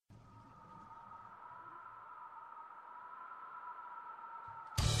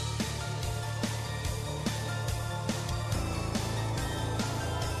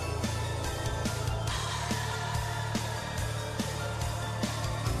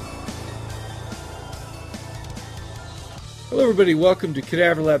Hello everybody, welcome to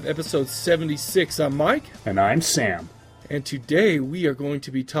Cadaver Lab episode 76. I'm Mike. And I'm Sam. And today we are going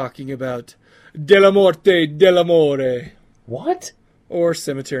to be talking about Della Morte dell'Amore. What? Or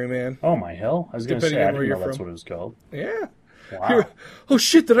Cemetery Man. Oh my hell. I was going to say, I didn't know that's what it was called. Yeah. Wow. Oh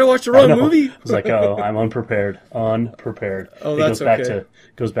shit, did I watch the wrong movie? I was like, oh, I'm unprepared. Unprepared. Oh, that's okay.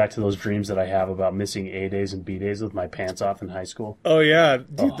 Goes back to those dreams that I have about missing A days and B days with my pants off in high school. Oh yeah.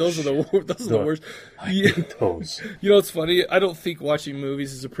 Dude, those are the worst. I hate those. You know what's funny? I don't think watching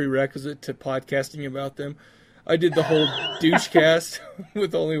movies is a prerequisite to podcasting about them. I did the whole douchecast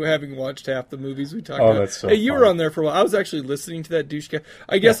with only having watched half the movies we talked about. That's so Hey, you fun. were on there for a while. I was actually listening to that douchecast.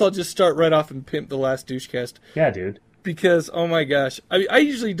 I guess I'll just start right off and pimp the last douchecast. Yeah, dude. Because, oh my gosh, I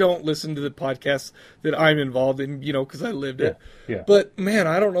usually don't listen to the podcasts that I'm involved in, you know, because I lived it. Yeah. But, man,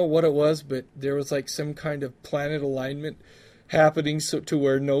 I don't know what it was, but there was like some kind of planet alignment happening to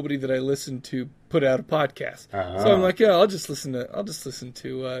where nobody that I listened to put out a podcast. Uh-huh. So I'm like, yeah, I'll just listen to the old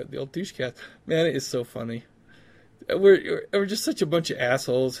douchecast. Man, it is so funny. We're just such a bunch of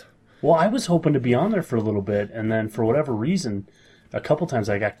assholes. Well, I was hoping to be on there for a little bit, and then for whatever reason, a couple times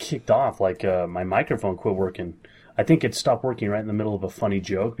I got kicked off. Like my microphone quit working. I think it stopped working right in the middle of a funny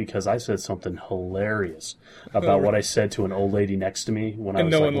joke because I said something hilarious about what I said to an old lady next to me when I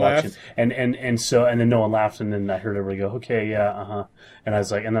was watching. Laughed. And then no one laughed, and then I heard everybody go, "Okay, yeah, uh-huh." And I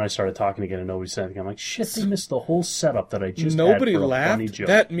was like, and then I started talking again, and nobody said anything. I'm like, shit, they missed the whole setup that I just Nobody had for laughed? a funny joke.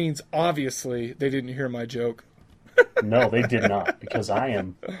 That means obviously they didn't hear my joke. No, they did not, because I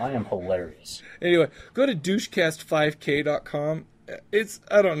am hilarious. Anyway, go to douchecast5k.com.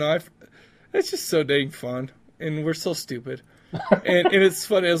 I don't know, it's just so dang fun, and we're so stupid. and it's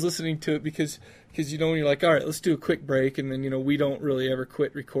funny, I was listening to it because you know, when you're like, all right, let's do a quick break, and then, you know, we don't really ever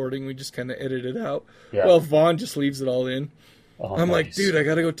quit recording, we just kind of edit it out. Yeah. Well, Vaughn just leaves it all in. Oh, I'm like, dude, I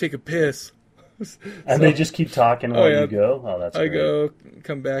gotta go take a piss. And they just keep talking while you go? Oh, that's great. I go,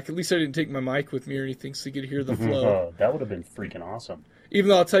 come back. At least I didn't take my mic with me or anything, so you could hear the flow. Oh, that would have been freaking awesome. Even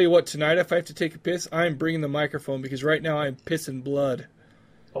though I'll tell you what, tonight if I have to take a piss, I'm bringing the microphone because right now I'm pissing blood.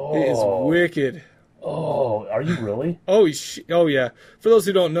 Oh. It is wicked. Oh, are you really? Oh yeah. For those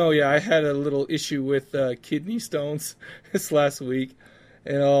who don't know, I had a little issue with kidney stones this last week,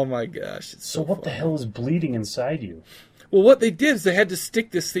 and oh my gosh, it's so what fun. The hell is bleeding inside you? Well, what they did is they had to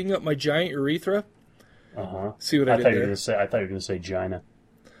stick this thing up my giant urethra. Uh-huh. See what I did there? I thought you were going to say gina.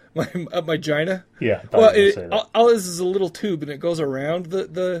 Up my gina? Yeah, I thought you were going to say that. All this is a little tube, and it goes around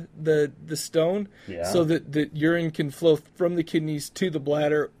the stone, so that the urine can flow from the kidneys to the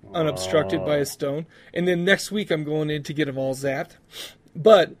bladder unobstructed by a stone. And then next week I'm going in to get them all zapped.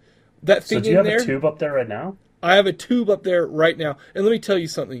 But that thing in there... So do you have a tube up there right now? I have a tube up there right now. And let me tell you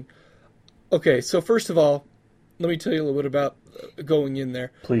something. Okay, so first of all, let me tell you a little bit about going in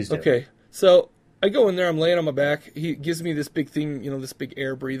there. Please do. Okay, so I go in there, I'm laying on my back. He gives me this big thing, you know, this big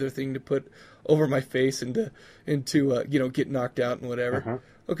air breather thing to put over my face and to you know, get knocked out and whatever. Uh-huh.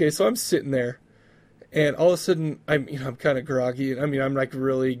 Okay, so I'm sitting there, and all of a sudden, I'm kind of groggy. And I'm like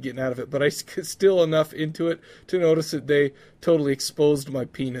really getting out of it, but I still enough into it to notice that they totally exposed my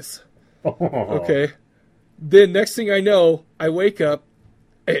penis. Oh. Okay, then next thing I know, I wake up.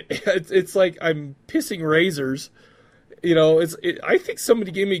 It's like I'm pissing razors, you know. I think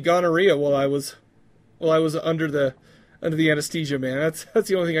somebody gave me gonorrhea while I was under the anesthesia, man. That's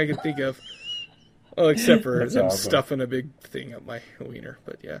the only thing I can think of. Oh, except for them stuffing a big thing up my wiener.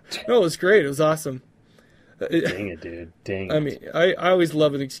 But yeah, no, it was great. It was awesome. Dang it, dude. Dang it. I mean, I always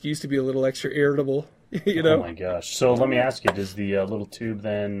love an excuse to be a little extra irritable. You know. Oh my gosh. So let me ask you: does the little tube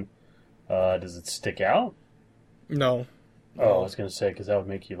then does it stick out? No. Oh, I was going to say, because that would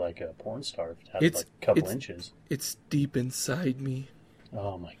make you like a porn star if it had like a couple inches. It's deep inside me.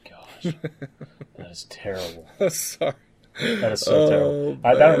 Oh, my gosh. That is terrible. Sorry. That is so terrible.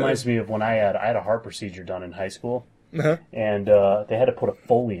 That reminds me of when I had a heart procedure done in high school, and they had to put a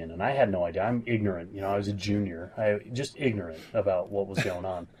Foley in, and I had no idea. I'm ignorant. You know, I was a junior. Just ignorant about what was going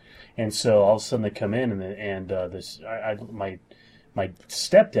on. And so all of a sudden they come in, and my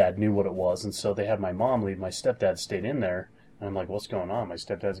stepdad knew what it was, and so they had my mom leave. My stepdad stayed in there. And I'm like, what's going on? My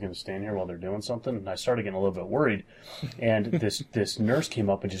stepdad's going to stand here while they're doing something? And I started getting a little bit worried. And this nurse came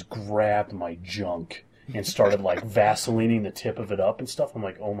up and just grabbed my junk and started like Vaselining the tip of it up and stuff. I'm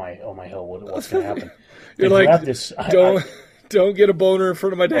like, oh my hell, what's going to happen? You're like, don't get a boner in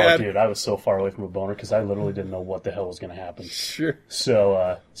front of my dad. Oh, dude, I was so far away from a boner because I literally didn't know what the hell was going to happen. Sure.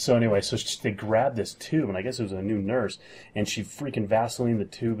 So anyway, they grabbed this tube, and I guess it was a new nurse, and she freaking Vaselined the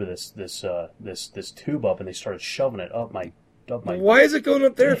tube of this tube up, and they started shoving it up my Why is it going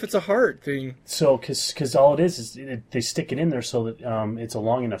up there if it's a heart thing? So, because all it is they stick it in there so that it's a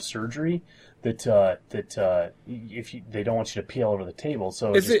long enough surgery that if they don't want you to pee all over the table.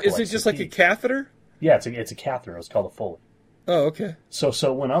 So is it just like a catheter? Yeah, it's a catheter. It's called a Foley. Oh, okay. So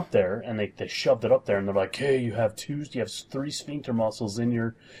it went up there, and they shoved it up there, and they're like, "Hey, you have 3 sphincter muscles in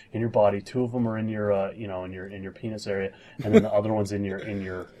your body. 2 of them are in your in your penis area, and then the other one's in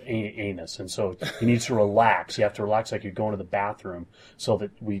your anus. And so you need to relax. You have to relax like you're going to the bathroom, so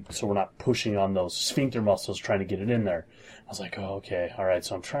we're not pushing on those sphincter muscles trying to get it in there." I was like, "Oh, okay, all right."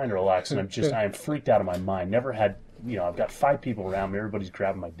 So I'm trying to relax, and I am freaked out of my mind. Never had. I've got 5 people around me. Everybody's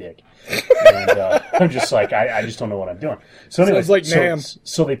grabbing my dick, and I'm just like, I just don't know what I'm doing. So anyway,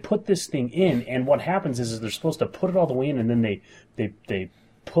 so they put this thing in, and what happens is they're supposed to put it all the way in, and then they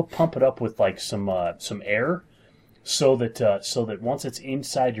pump it up with like some air, so that once it's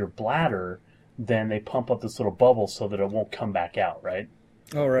inside your bladder, then they pump up this little bubble so that it won't come back out, right?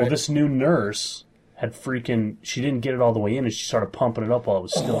 All right. Well, this new nurse she didn't get it all the way in, and she started pumping it up while it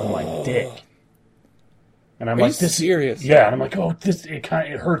was still in my dick. And I'm like, "This serious?" Yeah, and I'm like, "Oh,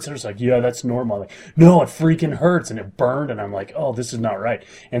 it hurts." And it's like, "Yeah, that's normal." I'm like, "No, it freaking hurts," and it burned. And I'm like, "Oh, this is not right."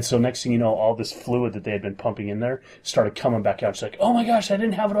 And so next thing you know, all this fluid that they had been pumping in there started coming back out. She's like, "Oh my gosh, I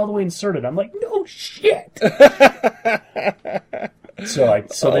didn't have it all the way inserted." I'm like, "No shit." Then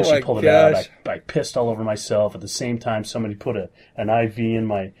she pulled it out. I pissed all over myself. At the same time, somebody put an IV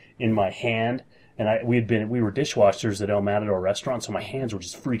in my hand. And we were dishwashers at El Matador restaurant, so my hands were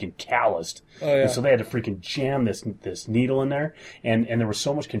just freaking calloused. Oh, yeah. And so they had to freaking jam this needle in there, and there was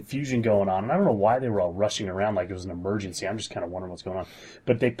so much confusion going on. And I don't know why they were all rushing around like it was an emergency. I'm just kind of wondering what's going on.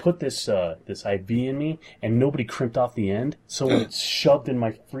 But they put this IV in me, and nobody crimped off the end. So when it's shoved in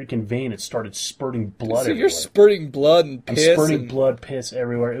my freaking vein, it started spurting blood everywhere. You're spurting blood and piss. I'm spurting blood, piss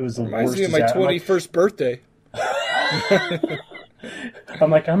everywhere. It was the worst. Reminds me of my 21st birthday.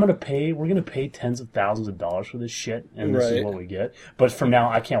 I'm like, we're going to pay tens of thousands of dollars for this shit, and this is what we get. But from now,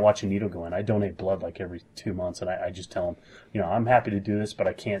 I can't watch a needle go in. I donate blood like every 2 months, and I just tell them, I'm happy to do this, but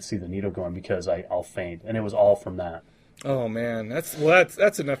I can't see the needle going because I'll faint. And it was all from that. Oh, man. That's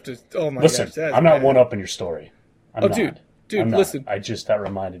enough to, oh my gosh. Listen, I'm not one-upping your story. Dude, listen. That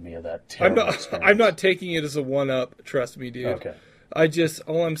reminded me of that terrible experience. I'm not taking it as a one-up, trust me, dude. Okay.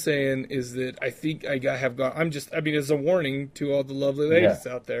 All I'm saying is that I think I have gone. As a warning to all the lovely ladies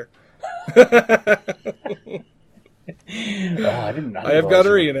out there. I have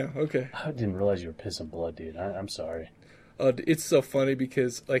gonorrhea now. Okay. I didn't realize you were pissing blood, dude. I'm sorry. It's so funny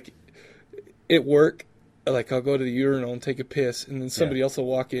because, like, at work, like, I'll go to the urinal and take a piss, and then somebody else will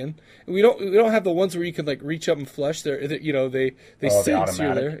walk in. And we don't have the ones where you can, like, reach up and flush. They sense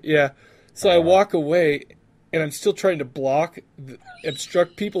you're there. Yeah. So I walk away. And I'm still trying to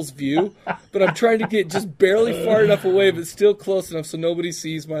obstruct people's view, but I'm trying to get just barely far enough away, but still close enough so nobody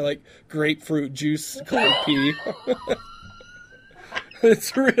sees my, like, grapefruit juice colored pee.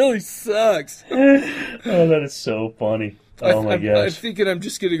 It really sucks. Oh, that is so funny. Oh my gosh! I'm thinking I'm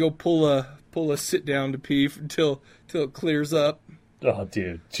just gonna go pull a sit down to pee until it clears up. Oh,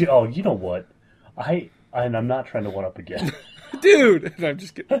 dude. Oh, you know what? I'm not trying to one up again. Dude, and I'm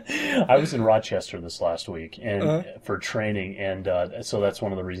just kidding. I was in Rochester this last week and for training, and so that's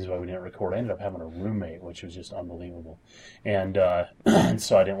one of the reasons why we didn't record. I ended up having a roommate, which was just unbelievable, and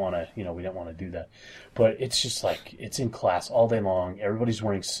so I didn't want to, we didn't want to do that. But it's just like it's in class all day long. Everybody's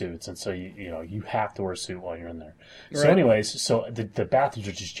wearing suits, and so you have to wear a suit while you're in there. Right. So, anyways, the bathrooms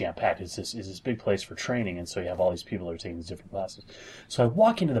are just jam packed. It's this big place for training, and so you have all these people that are taking these different classes. So I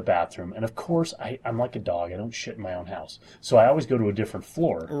walk into the bathroom, and of course I'm like a dog. I don't shit in my own house, so I always go to a different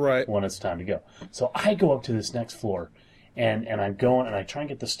floor when it's time to go. So I go up to this next floor, and I'm going, and I try and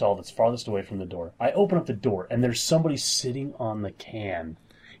get the stall that's farthest away from the door. I open up the door, and there's somebody sitting on the can.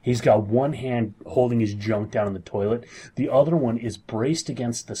 He's got one hand holding his junk down in the toilet. The other one is braced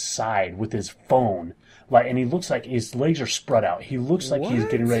against the side with his phone. And he looks like his legs are spread out. He looks like he's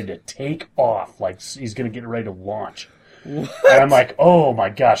getting ready to take off, like he's going to get ready to launch. What? And I'm like, oh my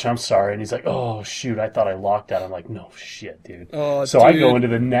gosh, I'm sorry. And he's like, oh shoot, I thought I locked that. I'm like, no shit, dude. Oh, so I go into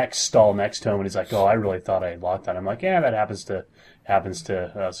the next stall next to him, and he's like, oh, I really thought I locked that. I'm like, yeah, that happens to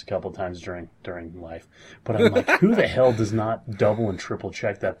us a couple of times during life. But I'm like, who the hell does not double and triple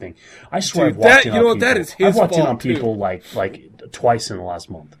check that thing? I swear, I've walked in on people. That is his I've walked in on too. people like twice in the last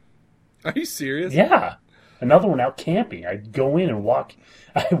month. Are you serious? Yeah. Another one out camping. I go in and walk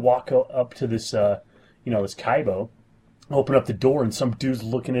up to this this Kaibo. Open up the door, and some dude's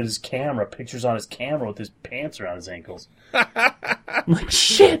looking at his camera, pictures on his camera with his pants around his ankles. I'm like,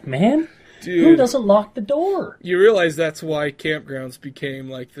 shit, man. Dude, who doesn't lock the door? You realize that's why campgrounds became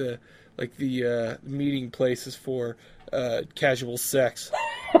like the meeting places for casual sex.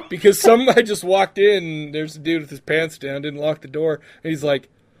 Because somebody just walked in, and there's a dude with his pants down, didn't lock the door, and he's like,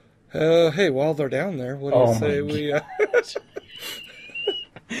 hey, while they're down there, what do you say we...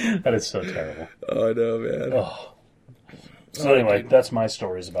 That is so terrible. Oh, I know, man. Oh. So anyway, that's my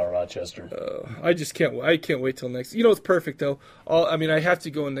stories about Rochester. I just can't wait till next... You know, it's perfect, though. I have to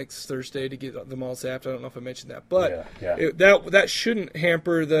go next Thursday to get them all zapped. I don't know if I mentioned that. But that shouldn't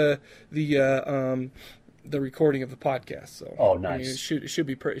hamper the recording of the podcast. So nice. It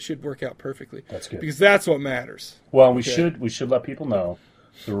should work out perfectly. That's good. Because that's what matters. Well, we should let people know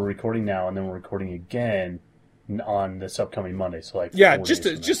that we're recording now, and then we're recording again on this upcoming Monday. So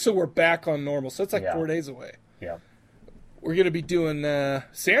just so we're back on normal. So it's 4 days away. Yeah. We're going to be doing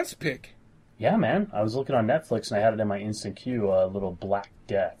Sans Pick. Yeah, man. I was looking on Netflix, and I had it in my instant queue, Little Black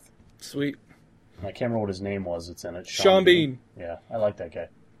Death. Sweet. I can't remember what his name was. It's in it. Sean Bean. Yeah, I like that guy.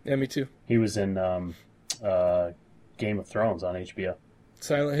 Yeah, me too. He was in Game of Thrones on HBO.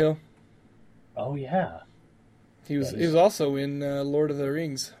 Silent Hill. Oh, yeah. He was also in Lord of the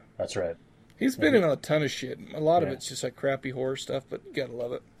Rings. That's right. He's been in a ton of shit. A lot of it's just like crappy horror stuff, but you gotta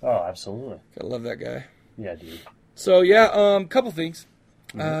love it. Oh, absolutely. Gotta love that guy. Yeah, dude. So, couple things.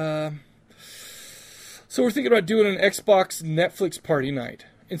 Mm-hmm. So we're thinking about doing an Xbox Netflix party night.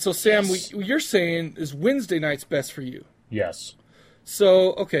 And so, Sam, you're saying is Wednesday night's best for you. Yes.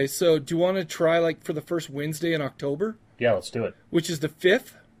 So, okay, do you want to try, for the first Wednesday in October? Yeah, let's do it. Which is the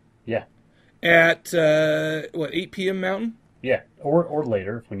 5th? Yeah. At, 8 p.m. Mountain? Yeah, or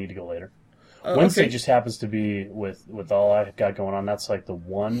later, if we need to go later. Wednesday just happens to be, with all I've got going on, that's the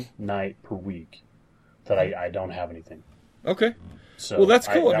one night per week that I don't have anything. Okay. So well, that's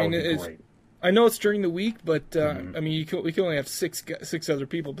cool. Great. I know it's during the we can only have six other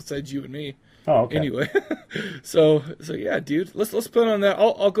people besides you and me. Oh, okay. Anyway, so yeah, dude, let's put on that.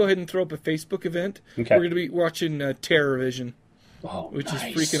 I'll go ahead and throw up a Facebook event. Okay. We're gonna be watching Terror Vision, which is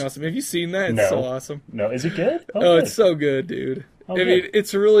freaking awesome. Have you seen that? It's so awesome. No, is it good? Oh, it's so good, dude. Oh, mean,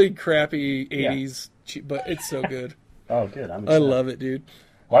 it's a really crappy '80s, but it's so good. Oh, good. I love it, dude.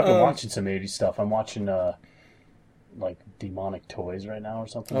 Well, I've been watching some '80s stuff. I'm watching Demonic Toys right now or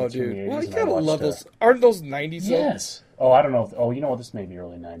something. Oh, dude. Well, you gotta love those. Aren't those '90s? Yes. Oh, I don't know. You know what? This may be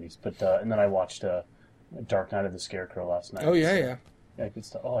early '90s, but and then I watched Dark Knight of the Scarecrow last night. Oh yeah. Yeah, good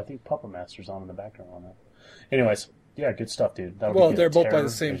stuff. Oh, I think Puppet Master's on in the background on that. Anyways, yeah, good stuff, dude. They're both by the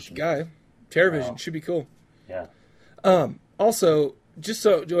same guy. Terror Vision should be cool. Yeah. Also, just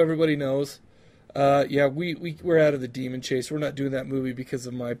so everybody knows, we're out of the Demon Chase. We're not doing that movie because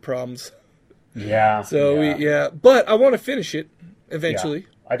of my problems. Yeah. But I want to finish it eventually. Yeah.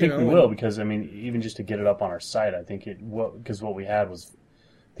 I think we will because even just to get it up on our site, I think because what we had was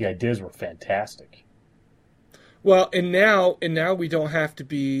the ideas were fantastic. Well, and now we don't have to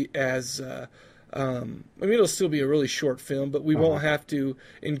be as. It'll still be a really short film, but we won't have to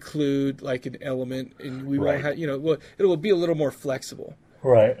include an element, and we won't have. It will be a little more flexible.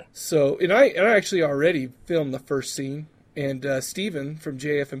 Right. So, and I actually already filmed the first scene. And Steven from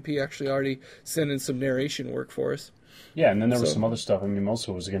JFMP actually already sent in some narration work for us. Yeah, and then there was some other stuff. Most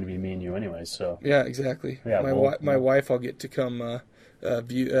of it was going to be me and you anyway. So yeah, exactly. Yeah, my wife, I'll get to come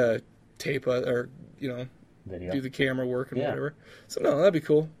tape or video. Do the camera work and whatever. So no, that'd be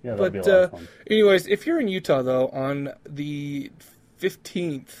cool. Yeah, that'd be a lot of fun. Anyways, if you're in Utah though, on the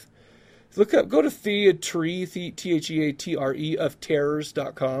 15th, go to Theatre Theatre of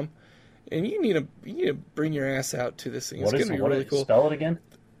Terrors.com. And you need to bring your ass out to this thing. It's going to be really cool. Spell it again?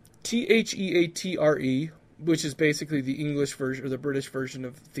 Theatre, which is basically the English version or the British version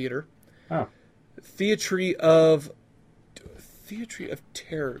of theater. Oh. Theatre of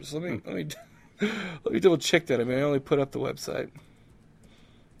Terrors. Let me double check that. I only put up the website.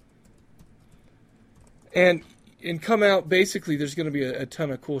 And come out, basically, there's going to be a ton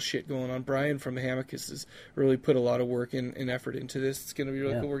of cool shit going on. Brian from Hamicus has really put a lot of work and effort into this. It's going to be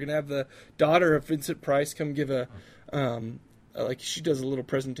really cool. We're going to have the daughter of Vincent Price come give she does a little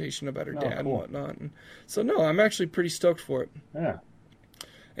presentation about her dad and whatnot. And so, I'm actually pretty stoked for it. Yeah.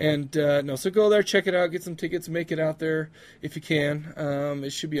 And, so go there, check it out, get some tickets, make it out there if you can.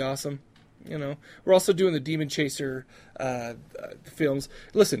 It should be awesome. We're also doing the Demon Chaser films.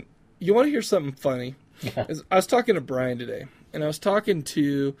 Listen, you want to hear something funny? I was talking to Brian today, and I was talking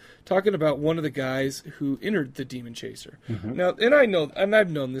about one of the guys who entered the Demon Chaser. Mm-hmm. Now, and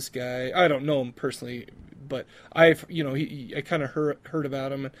I've known this guy. I don't know him personally, but I kind of heard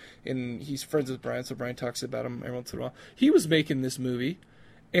about him, and he's friends with Brian, so Brian talks about him every once in a while. He was making this movie,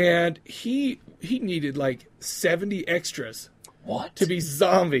 and he needed 70 extras. What? To be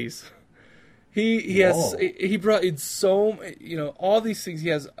zombies. He brought in all these things. He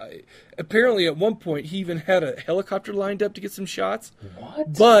has apparently at one point he even had a helicopter lined up to get some shots.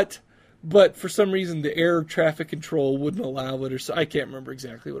 What? But for some reason the air traffic control wouldn't allow it, or so I can't remember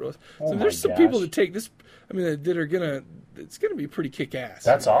exactly what it was. So there's some people that take this. I mean, that are gonna. It's gonna be pretty kick ass.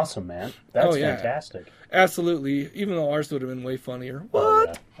 That's awesome, man. That's fantastic. Absolutely. Even though ours would have been way funnier. What? Oh,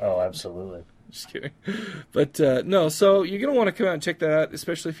 yeah. Oh, absolutely. Just kidding. But no, so you're going to want to come out and check that out,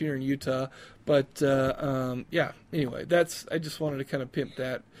 especially if you're in Utah. But anyway, I just wanted to kind of pimp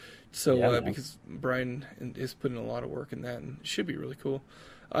that. So because Brian is putting a lot of work in that, and it should be really cool.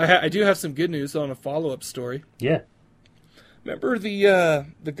 I do have some good news on a follow-up story. Yeah. Remember the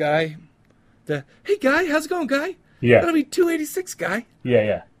guy, hey guy, how's it going, guy? Yeah. That'll be 286 guy.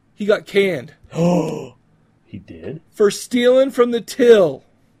 Yeah. He got canned. Oh, he did? For stealing from the till.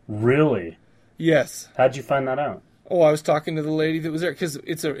 Really? Yes. How'd you find that out? Oh, I was talking to the lady that was there because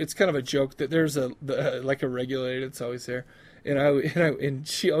it's kind of a joke that there's like a regulator that's always there, and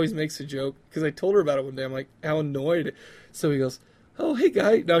she always makes a joke because I told her about it one day. I'm like, how annoyed. So he goes, oh, hey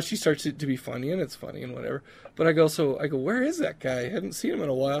guy. Now she starts it to be funny, and it's funny and whatever. But I go, where is that guy? I haven't seen him in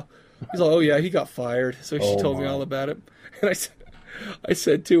a while. He's like, oh yeah, he got fired. So she told me all about it, and I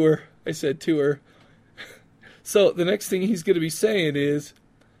said to her, so the next thing he's going to be saying is,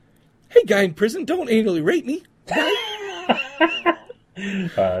 hey, guy in prison, don't anally rape me.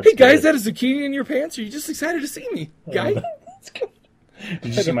 Hey, guy, is that a zucchini in your pants? Or are you just excited to see me, guy? That's good.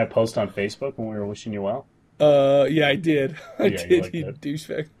 Did you see my post on Facebook when we were wishing you well? Yeah, I did. I did, you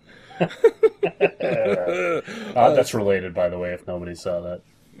douchebag. That's related, by the way, if nobody saw that.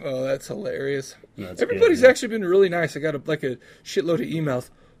 Oh, that's hilarious. That's Everybody's actually been really nice. I got a shitload of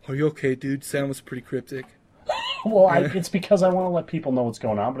emails. Are you okay, dude? Sam was pretty cryptic. Well, it's because I want to let people know what's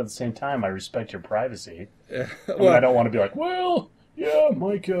going on, but at the same time, I respect your privacy. Yeah. I don't want to be like, well, yeah,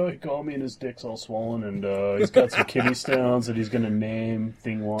 Mike, he called me and his dick's all swollen, and he's got some kidney stones that he's going to name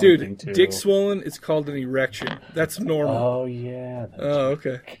thing one, dude, thing two. Dick swollen, it's called an erection. That's normal. Oh, yeah.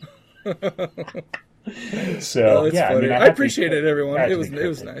 Okay. So, yeah, I mean, I appreciate it, everyone. It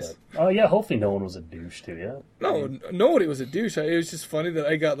was nice. Oh, yeah, hopefully no one was a douche to you. No, nobody was a douche. It was just funny that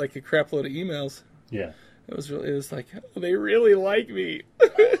I got like a crap load of emails. Yeah. It was like, oh, they really like me.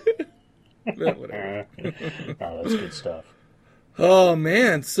 But whatever. Oh, that's good stuff. Oh,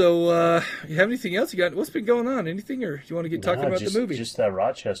 man. So, you have anything else you got? What's been going on? Anything, or do you want to get talking about the movie? Just that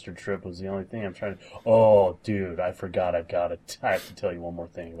Rochester trip was the only thing I'm trying to... Oh, dude, I forgot. I have to tell you one more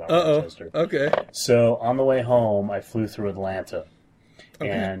thing about Rochester. Okay. So, on the way home, I flew through Atlanta. Okay.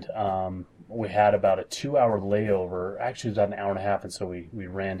 And we had about a 2-hour layover. Actually, it was about an hour and a half, and so we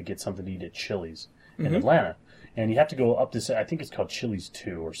ran to get something to eat at Chili's in Atlanta. And you have to go up this... I think it's called Chili's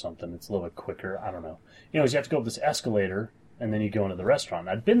 2 or something. It's a little bit quicker. I don't know. Anyways, you have to go up this escalator... and then you go into the restaurant.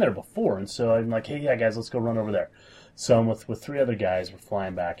 I'd been there before, and so I'm like, hey, yeah, guys, let's go run over there. So I'm with 3 other guys. We're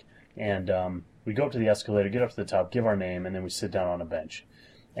flying back, and we go up to the escalator, get up to the top, give our name, and then we sit down on a bench.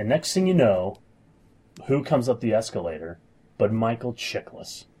 And next thing you know, who comes up the escalator but Michael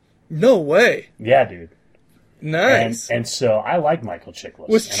Chiklis? No way. Yeah, dude. Nice. And so I like Michael Chiklis.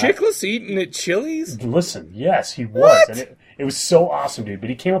 Was Chiklis eating at Chili's? Listen, yes, he was. What? And it was so awesome, dude. But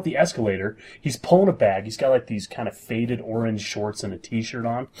he came up the escalator. He's pulling a bag. He's got like these kind of faded orange shorts and a T-shirt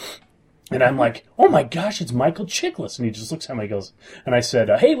on. And I'm like, oh my gosh, it's Michael Chiklis. And he just looks at me and goes, and I said,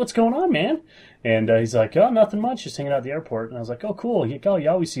 hey, what's going on, man? And he's like, oh, nothing much. Just hanging out at the airport. And I was like, oh, cool. You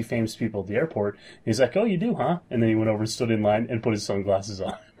always see famous people at the airport. And he's like, oh, you do, huh? And then he went over and stood in line and put his sunglasses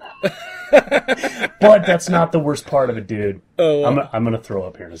on. But that's not the worst part of it, dude. Oh, well. I'm going to throw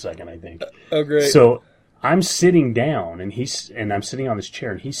up here in a second, I think. Oh, great. So I'm sitting down, and I'm sitting on this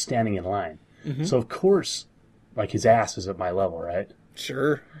chair, and he's standing in line. Mm-hmm. So, of course, like, his ass is at my level, right?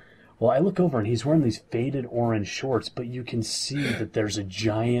 Sure. Well, I look over, and he's wearing these faded orange shorts, but you can see that there's a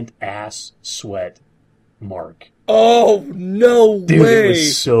giant ass sweat mark. Oh, no way. Dude, it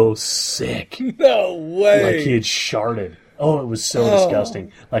was so sick. No way. Like, he had sharded. Oh, it was so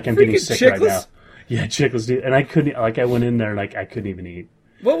disgusting. Like, I'm getting sick right now. Yeah, Chiklis, dude. And I couldn't, like, I went in there, and, like, I couldn't even eat.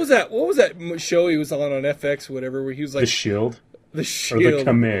 What was that show he was on FX or whatever, where he was like... The Shield? The Shield. Or the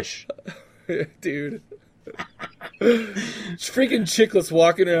Commish. Dude. Freaking Chiklis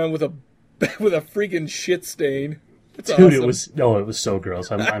walking around with a freaking shit stain. It's dude, awesome. It was so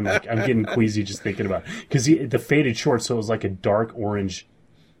gross. I'm getting queasy just thinking about it. Because the faded shorts, so it was like a dark orange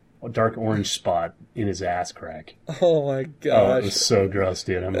spot in his ass crack. Oh my gosh. Oh, it was so gross,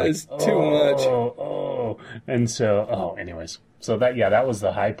 dude. I'm That's too much. Oh. And so, anyways. So that was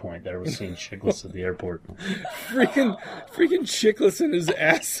the high point there, was seeing Chiklis at the airport. freaking Chiklis in his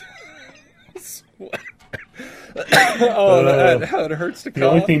ass. How it hurts to cough. The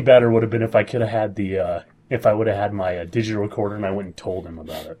only thing better would have been if I could have had if I would have had my digital recorder and I went and told him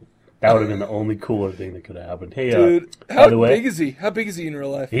about it. That would have been the only cooler thing that could have happened. Hey, dude, how big is he? How big is he in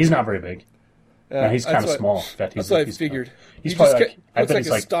real life? He's not very big. No, he's kind of small. In fact, that's what I figured. He's probably looks like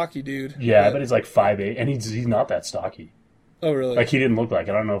a stocky dude. Yeah, I bet he's like 5'8", and he's not that stocky. Oh, really? Like, he didn't look like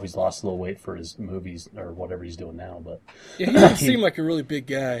it. I don't know if he's lost a little weight for his movies or whatever he's doing now, but yeah, he doesn't seem like a really big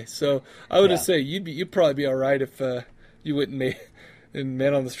guy. So I would just say you'd probably be all right if you went and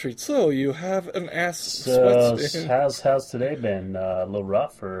met on the street. So you have an ass sweatshirt. How's today been? A little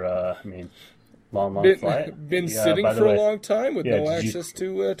rough, or long flight? Been sitting for a long time with no access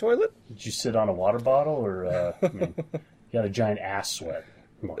to a toilet? Did you sit on a water bottle, or you got a giant ass sweat?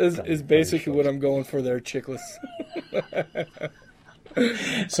 Is basically what I'm going for there, Chickless.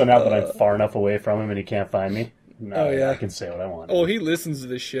 So now that I'm far enough away from him and he can't find me, I can say what I want. Oh, he listens to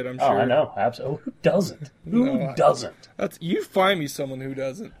this shit, I'm sure. Oh, I know. Absolutely. Oh, who doesn't? Who doesn't? You find me someone who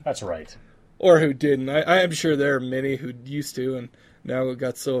doesn't. That's right. Or who didn't. I am sure there are many who used to and now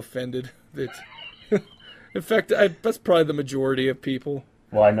got so offended that... In fact, that's probably the majority of people.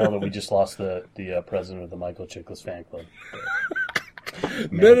 Well, I know that we just lost the president of the Michael Chiklis fan club.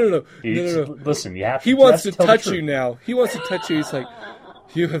 No. Listen, you have to. He wants to touch you now. He wants to touch you. He's like,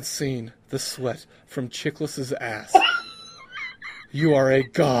 you have seen the sweat from Chiklis's ass. You are a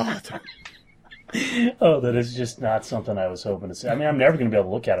god. Oh, that is just not something I was hoping to see. I mean, I'm never going to be able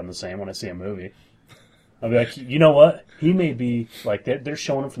to look at him the same when I see a movie. I'll be like, you know what? He may be, like, they're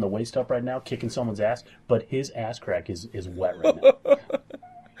showing him from the waist up right now, kicking someone's ass, but his ass crack is wet right now.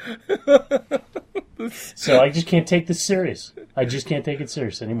 So I just can't take this serious. I just can't take it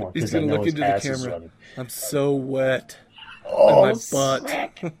serious anymore. He's going to look into the camera. I'm so wet. Oh, my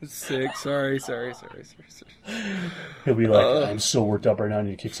butt. Sick. Sorry. He'll be like, I'm so worked up right now, I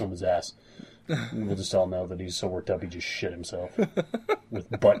need to kick someone's ass. And we'll just all know that he's so worked up he just shit himself with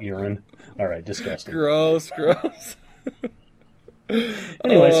butt urine. All right, disgusting. Gross.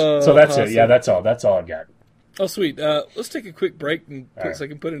 Anyways, so that's awesome. It. Yeah, that's all. That's all I've got. Oh, sweet. Let's take a quick break and so I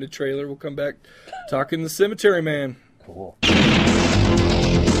can put in a trailer. We'll come back talking the Cemetery Man. Cool.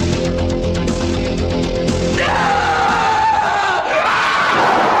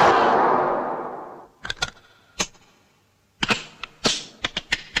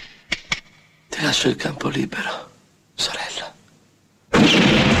 Ti lascio il campo libero, sorella.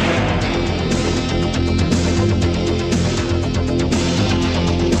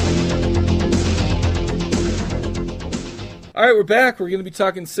 All right, we're back. We're going to be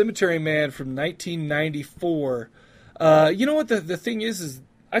talking Cemetery Man from 1994. You know what the thing is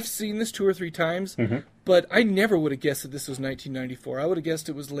I've seen this 2 or 3 times, but I never would have guessed that this was 1994. I would have guessed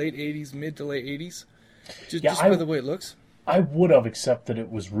it was late 80s, mid to late 80s, just by the way it looks. I would have, except that it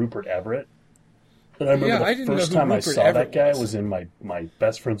was Rupert Everett. And I remember the first time I saw that guy was in my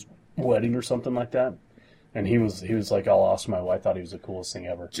best friend's wedding or something like that. And he was like all awesome. I thought he was the coolest thing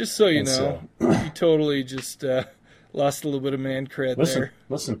ever. Just so you know, you totally just lost a little bit of man cred there.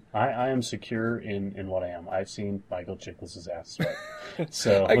 Listen, I am secure in what I am. I've seen Michael Chiklis' ass sweat.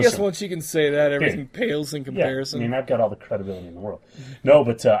 So I guess once you can say that, everything pales in comparison. Yeah, I mean, I've got all the credibility in the world. No,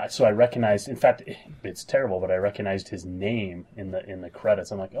 but so I recognized. In fact, it's terrible, but I recognized his name in the credits.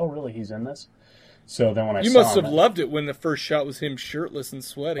 I'm like, oh, really? He's in this? So then when I saw him, you must have loved it when the first shot was him shirtless and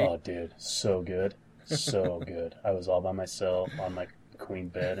sweaty. Oh, dude, so good, so good. I was all by myself on my queen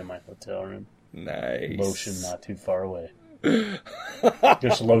bed in my hotel room. Nice. Lotion not too far away.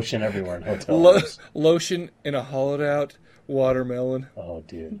 There's lotion everywhere in hotel rooms. Lotion in a hollowed out watermelon. Oh,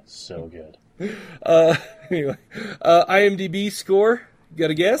 dude, so good. Anyway, IMDb score. Got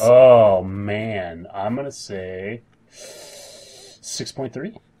a guess? Oh man, I'm gonna say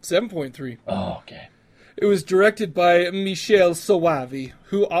 6.3. 7.3. Oh, okay. It was directed by Michel Soavi,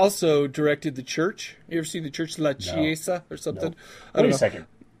 who also directed The Church. You ever seen The Church La Chiesa or something? No. Wait a second.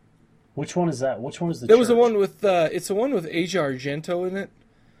 Which one is that? Which one is The Church? That was the one with, it's the one with Asia Argento in it.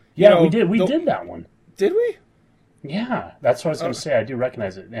 Yeah, we did. We did that one. Did we? Yeah, that's what I was going to say. I do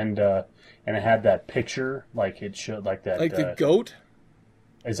recognize it. And it had that picture, like it showed, like that. Like the goat?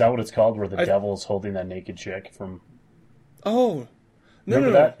 Is that what it's called, where the devil is holding that naked chick from... Oh,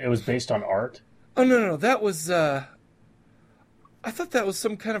 Remember that? It was based on art? Oh, no. That was, I thought that was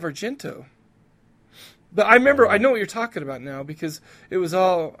some kind of Argento. But I remember, I know what you're talking about now, because it was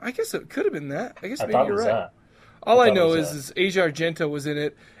all, I guess it could have been that. I guess maybe you're right. That. All I know is Asia Argento was in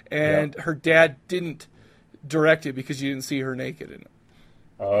it, and her dad didn't direct it because you didn't see her naked in it.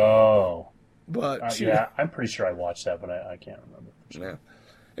 Oh. But yeah, I'm pretty sure I watched that, but I can't remember. Sure. Yeah.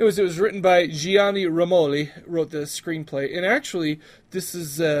 It was written by Gianni Romoli, wrote the screenplay, and actually this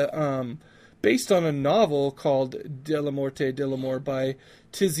is based on a novel called Della Morte dell'Amor by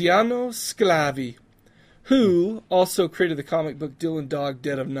Tiziano Sclavi, who also created the comic book Dylan Dog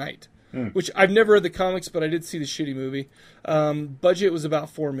Dead of Night, which I've never read the comics, but I did see the shitty movie. Budget was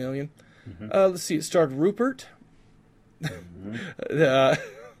about $4 million. Let's see, it starred Rupert. I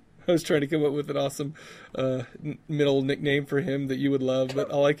was trying to come up with an awesome middle nickname for him that you would love, but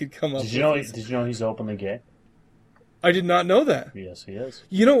all I could come up with Did you know he's openly gay? I did not know that. Yes, he is.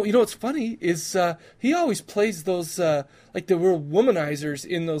 You know what's funny is he always plays those like the real womanizers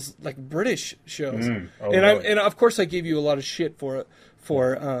in those like British shows, and of course I gave you a lot of shit for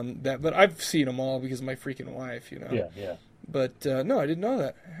that, but I've seen them all because of my freaking wife, Yeah. But no, I didn't know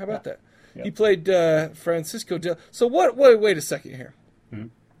that. How about that? Yeah. He played Francisco Del. So what? Wait a second here.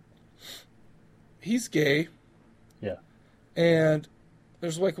 He's gay. Yeah. And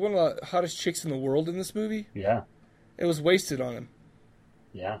there's like one of the hottest chicks in the world in this movie. Yeah. It was wasted on him.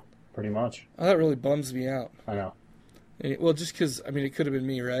 Yeah, pretty much. Oh, that really bums me out. I know. Well, just because, I mean, it could have been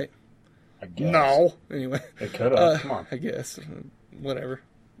me, right? I guess. No. Anyway. It could have. Come on. I guess. Whatever.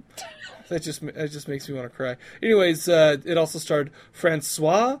 That just makes me want to cry. Anyways, it also starred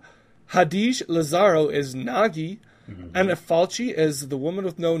Francois Hadij Lazaro as Nagi, Anna Falchi as the woman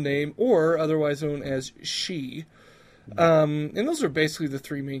with no name, or otherwise known as She. And those are basically the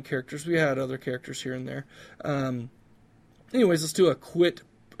three main characters. We had other characters here and there. Anyways, let's do a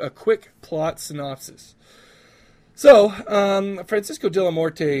quick plot synopsis. So, Francisco de la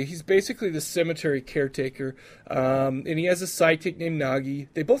Morte, he's basically the cemetery caretaker, and he has a sidekick named Nagi.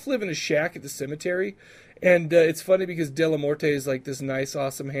 They both live in a shack at the cemetery, and it's funny because de la Morte is like this nice,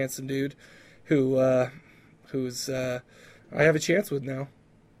 awesome, handsome dude who's I have a chance with now.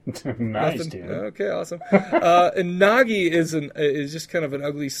 Nice, Nothing. dude. Okay, awesome. And Nagi is just kind of an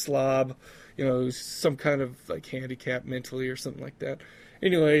ugly slob, who's some kind of like handicapped mentally or something like that.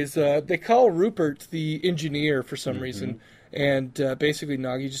 Anyways, they call Rupert the engineer for some reason, and basically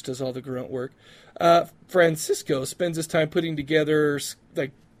Nagi just does all the grunt work. Francisco spends his time putting together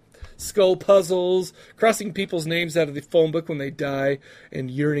like skull puzzles, crossing people's names out of the phone book when they die,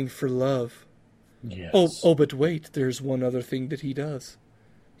 and yearning for love. Yes. Oh, but wait, there's one other thing that he does.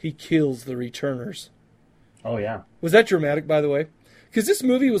 He kills the returners. Oh, yeah. Was that dramatic, by the way? Because this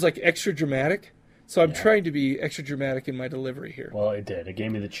movie was like extra dramatic, so I'm trying to be extra dramatic in my delivery here. Well, it did. It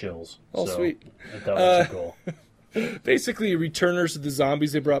gave me the chills. Oh, so sweet. That was a goal. Basically, returners of the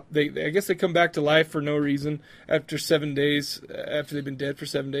zombies, I guess they come back to life for no reason after 7 days, after they've been dead for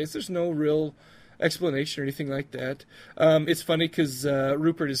 7 days. There's no real explanation or anything like that. It's funny because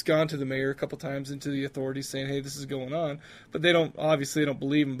Rupert has gone to the mayor a couple times and to the authorities saying, hey, this is going on. But they don't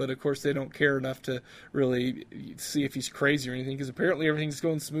believe him, but of course they don't care enough to really see if he's crazy or anything, because apparently everything's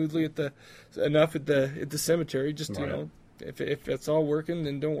going smoothly at the cemetery. Just, right. If it's all working,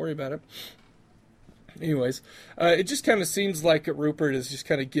 then don't worry about it. Anyways, it just kind of seems like Rupert has just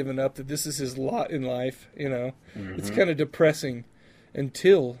kind of given up, that this is his lot in life, It's kind of depressing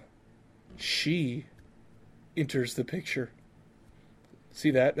until She enters the picture.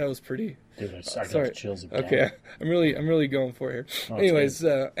 See that? That was pretty. Dude, I got the chills again. Okay, I'm really going for it here. Oh, anyways,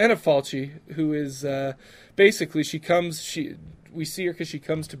 Anna Falchi, who is basically we see her because she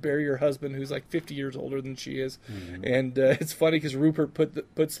comes to bury her husband, who's like 50 years older than she is, and it's funny because Rupert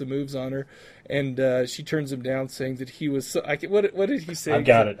puts the moves on her, and she turns him down, saying that he was. What did he say? I've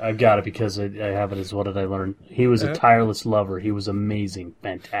got it because I have it as what did I learn? He was a tireless lover. He was amazing,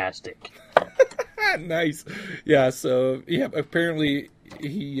 fantastic. Nice. Yeah. So apparently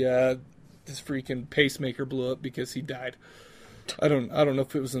he this freaking pacemaker blew up because he died. I don't know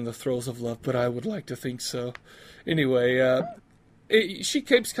if it was in the throes of love, but I would like to think so. Anyway, she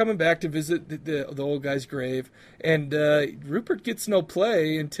keeps coming back to visit the old guy's grave, and Rupert gets no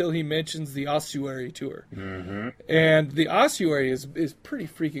play until he mentions the ossuary to her. And the ossuary is pretty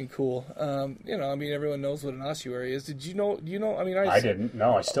freaking cool. Everyone knows what an ossuary is. Did you know? I didn't.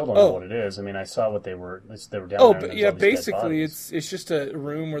 No, I still don't know what it is. I mean, I saw what they were down there. Oh, but yeah, basically it's just a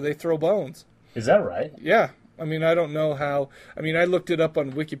room where they throw bones. Is that right? Yeah. I mean, I don't know how. I mean, I looked it up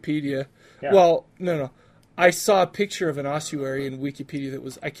on Wikipedia. Yeah. Well, no. I saw a picture of an ossuary in Wikipedia that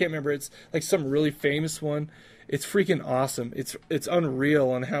was, I can't remember, it's like some really famous one. It's freaking awesome. It's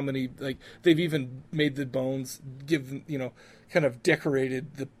unreal on how many, like, they've even made the bones, kind of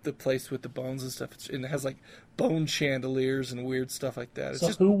decorated the place with the bones and stuff. And it has like bone chandeliers and weird stuff like that. It's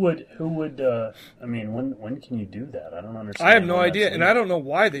so who would when can you do that? I don't understand. I have no idea, and I don't know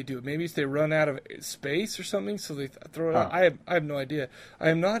why they do it. Maybe it's they run out of space or something, so they throw it out. I have no idea. I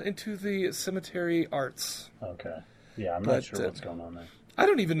am not into the cemetery arts. Okay. Yeah, I'm not sure what's going on there. I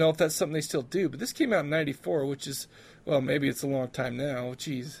don't even know if that's something they still do, but this came out in 94, which is, well, maybe it's a long time now.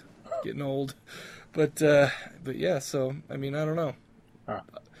 Jeez. getting old. But yeah. So I mean, I don't know. Huh.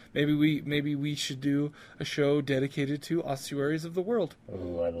 Maybe we should do a show dedicated to ossuaries of the world.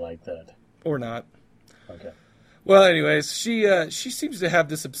 Oh, I like that. Or not. Okay. Well, anyways, she seems to have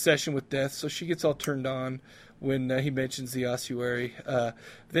this obsession with death, so she gets all turned on when he mentions the ossuary.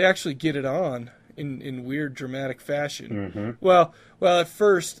 They actually get it on in weird dramatic fashion. Mm-hmm. Well, at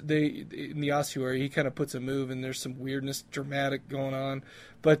first in the ossuary he kind of puts a move and there's some weirdness, dramatic going on,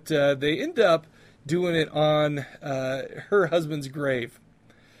 but they end up doing it on her husband's grave.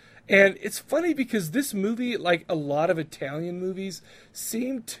 And it's funny because this movie, like a lot of Italian movies,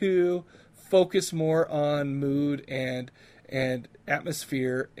 seem to focus more on mood and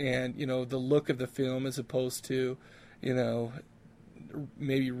atmosphere and, you know, the look of the film as opposed to, you know,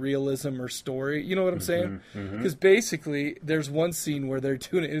 maybe realism or story. You know what I'm saying? Because basically there's one scene where they're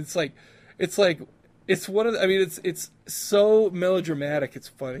doing it and it's one of the, I mean, it's so melodramatic. It's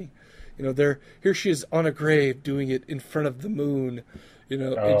funny. You know, here she is on a grave doing it in front of the moon. You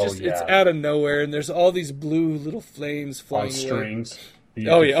know, it's out of nowhere, and there's all these blue little flames flying on strings.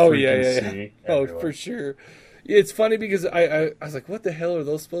 Oh yeah. Oh, for sure. It's funny because I was like, what the hell are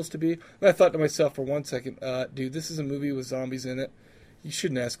those supposed to be? And I thought to myself for 1 second, dude, this is a movie with zombies in it. You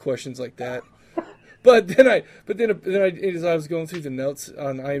shouldn't ask questions like that. But then as I was going through the notes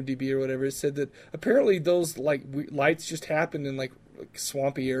on IMDb or whatever, it said that apparently those like lights just happen in like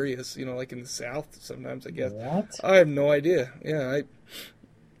swampy areas, you know, like in the South sometimes, I guess. What? I have no idea. Yeah,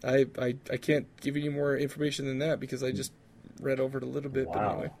 I can't give you any more information than that because I just read over it a little bit.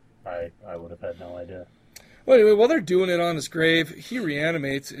 Wow. But anyway. I would have had no idea. Well, anyway, while they're doing it on his grave, he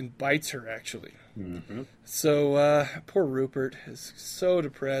reanimates and bites her, actually. Mm-hmm. So, poor Rupert is so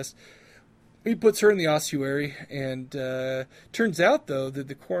depressed. He puts her in the ossuary, and turns out, though, that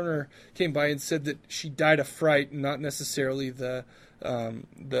the coroner came by and said that she died of fright, not necessarily the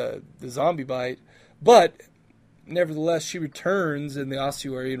zombie bite. But, nevertheless, she returns in the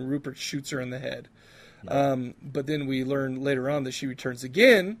ossuary, and Rupert shoots her in the head. Yep. But then we learn later on that she returns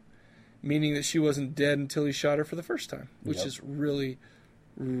again, meaning that she wasn't dead until he shot her for the first time, which is really,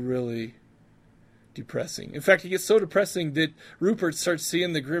 really depressing. In fact, it gets so depressing that Rupert starts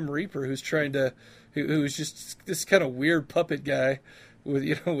seeing the Grim Reaper, who's who's just this kind of weird puppet guy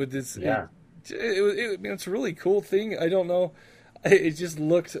with this. Yeah. It's a really cool thing. I don't know. It just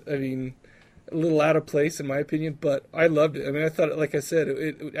looked, I mean, a little out of place in my opinion, but I loved it. I mean, I thought, like I said,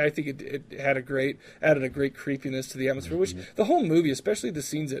 I think it had added a great creepiness to the atmosphere, which the whole movie, especially the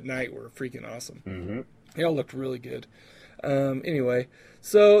scenes at night, were freaking awesome. Mm-hmm. They all looked really good. Anyway,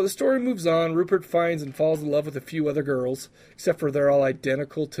 so the story moves on. Rupert finds and falls in love with a few other girls, except for they're all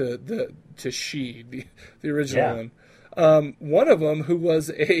identical to the original one. One of them who was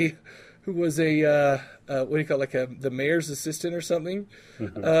a what do you call it, like the mayor's assistant or something.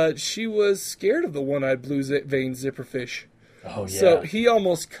 Mm-hmm. She was scared of the one-eyed blue vein zipperfish. Oh yeah. So he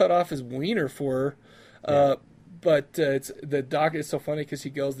almost cut off his wiener for her. But the doctor. It's so funny because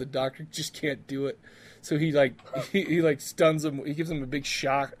the doctor just can't do it. So he stuns him. He gives him a big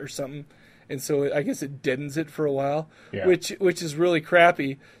shock or something, and so I guess it deadens it for a while, which is really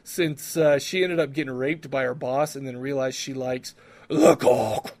crappy since she ended up getting raped by her boss and then realized she likes the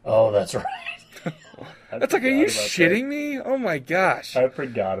cock. Oh, that's right. That's like, are you shitting me? Oh my gosh! I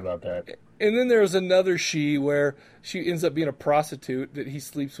forgot about that. And then there was another she where she ends up being a prostitute that he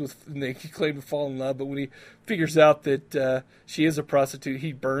sleeps with, and he claimed to fall in love. But when he figures out that she is a prostitute,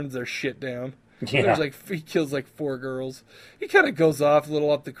 he burns their shit down. Yeah. He kills like 4 girls. He kind of goes off a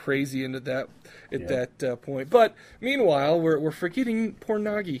little up the crazy end of that that point. But meanwhile, we're forgetting poor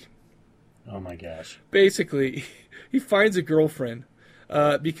Nagi. Oh my gosh! Basically, he finds a girlfriend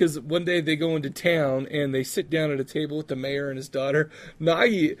because one day they go into town and they sit down at a table with the mayor and his daughter.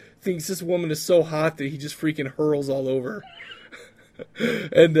 Nagi thinks this woman is so hot that he just freaking hurls all over her.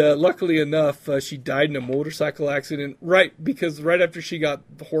 And luckily enough, she died in a motorcycle accident right after she got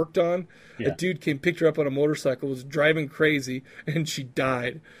horked on. A dude picked her up on a motorcycle, was driving crazy, and she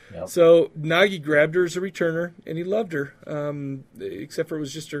died. Yep. So Nagi grabbed her as a returner, and he loved her, except for it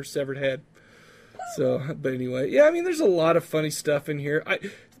was just her severed head. So, but anyway, yeah, I mean, there's a lot of funny stuff in here.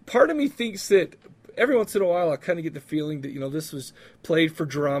 Part of me thinks that every once in a while I kind of get the feeling that, this was played for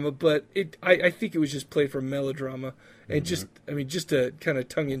drama, but I think it was just played for melodrama. And just a kind of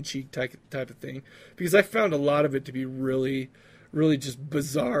tongue-in-cheek type of thing. Because I found a lot of it to be really, really just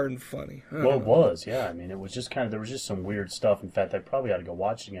bizarre and funny. Well, it was, yeah. I mean, it was just there was just some weird stuff. In fact, I probably ought to go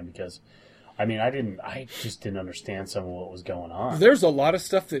watch it again because, I mean, I just didn't understand some of what was going on. There's a lot of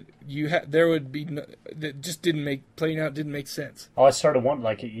stuff that that just didn't make sense. Oh, I started wondering,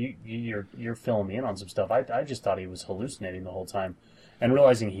 like, you're filling me in on some stuff. I just thought he was hallucinating the whole time. and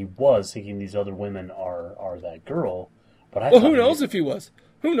realizing he was thinking these other women are that girl. But well, who knows if he was?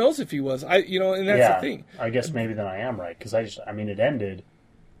 Who knows if he was? And that's the thing. I guess maybe then I am right, because it ended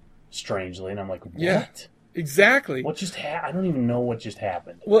strangely, and I'm like, what? Yeah, exactly. What just happened? I don't even know what just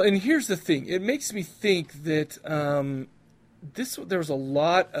happened. Well, and here's the thing. It makes me think that there was a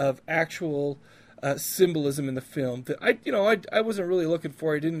lot of actual symbolism in the film that I wasn't really looking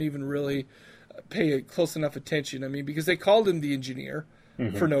for. I didn't even really pay close enough attention. I mean, because they called him the engineer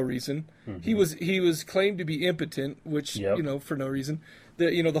for no reason. Mm-hmm. He was claimed to be impotent, which for no reason.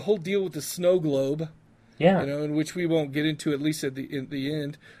 The whole deal with the snow globe. Yeah. In which we won't get into at least at the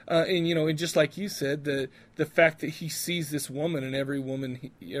end. And just like you said, the fact that he sees this woman and every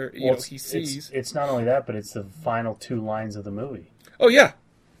woman he sees. It's not only that, but it's the final 2 lines of the movie. Oh yeah.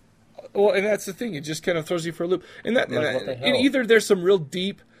 Well, and that's the thing. It just kind of throws you for a loop. And either there's some real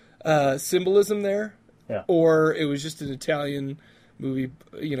deep symbolism there, or it was just an Italian movie,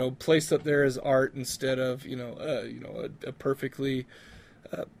 placed up there as art instead of a perfectly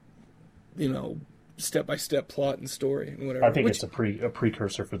step-by-step plot and story and whatever. I think it's a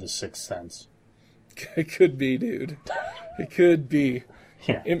precursor for The Sixth Sense. It could be, dude. It could be.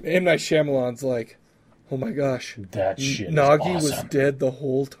 Yeah. M. Night Shyamalan's like, oh my gosh, that shit Nagi is awesome. was dead the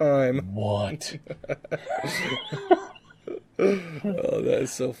whole time. What? Oh, that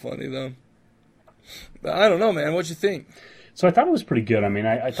is so funny, though. But I don't know, man. What'd you think? So I thought it was pretty good. I mean,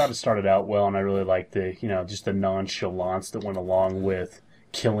 I thought it started out well, and I really liked the, just the nonchalance that went along with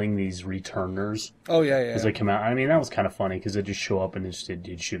killing these returners. Oh, yeah. As they come out. I mean, that was kind of funny, because they'd just show up and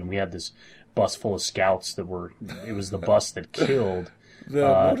they'd shoot them. We had this bus full of scouts it was the bus that killed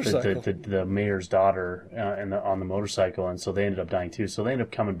the mayor's daughter on the motorcycle, and so they ended up dying too. So they ended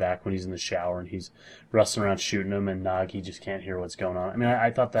up coming back when he's in the shower and he's rustling around shooting them, and Nagi just can't hear what's going on. I mean,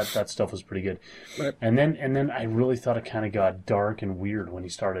 I thought that stuff was pretty good. Right. And then I really thought it kind of got dark and weird when he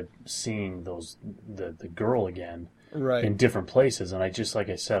started seeing the girl again, right, in different places. And I just, like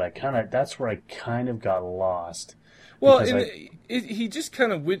I said, that's where I kind of got lost. Well, he just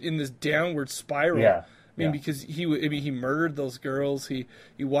kind of went in this downward spiral. Yeah. Because he murdered those girls. He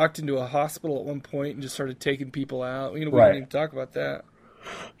walked into a hospital at one point and just started taking people out. We didn't even talk about that.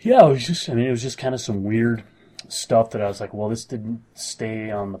 Yeah, it was just kind of some weird stuff that I was like, well, this didn't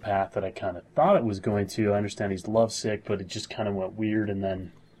stay on the path that I kind of thought it was going to. I understand he's lovesick, but it just kind of went weird, and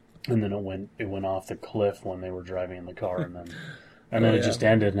then it went off the cliff when they were driving in the car, and then it just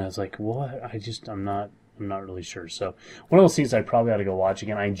ended, and I was like, what? I'm not really sure. So one of those scenes I probably ought to go watch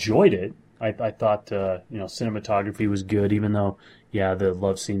again. I enjoyed it. I thought cinematography was good, even though the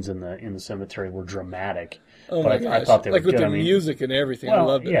love scenes in the cemetery were dramatic. Oh, but I thought they were good. Like with the music and everything. I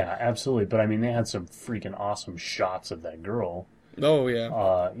loved it. Yeah, absolutely. But I mean, they had some freaking awesome shots of that girl. Oh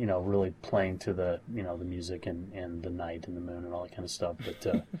yeah. Really playing to the the music and the night and the moon and all that kind of stuff.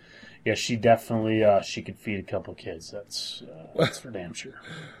 But she definitely she could feed a couple of kids. That's for damn sure.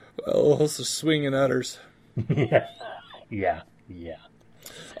 Well, also swinging udders. Yeah.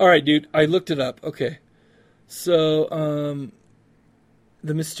 All right, dude. I looked it up. Okay. So,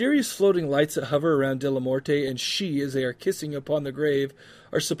 the mysterious floating lights that hover around De La Morte and she, as they are kissing upon the grave,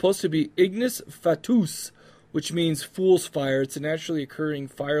 are supposed to be ignis fatuus, which means fool's fire. It's a naturally occurring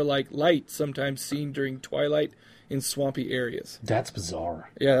fire-like light, sometimes seen during twilight in swampy areas. That's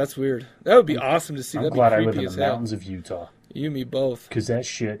bizarre. Yeah, that's weird. That would be awesome to see. I'm glad I live in the mountains of Utah. You and me both. Because that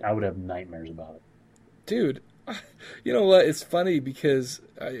shit, I would have nightmares about it. Dude, you know what? It's funny because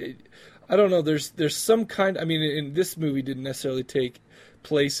I don't know. There's some kind. I mean, in this movie didn't necessarily take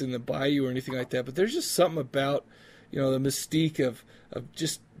place in the bayou or anything like that, but there's just something about the mystique of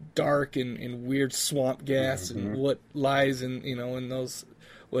just dark and weird swamp gas and what lies in in those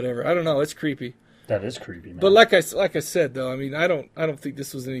whatever. I don't know. It's creepy. That is creepy, man. But like I said though, I mean, I don't think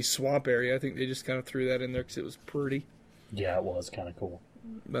this was any swamp area. I think they just kind of threw that in there because it was pretty. Yeah, it was kind of cool.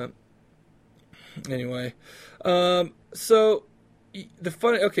 But anyway, so the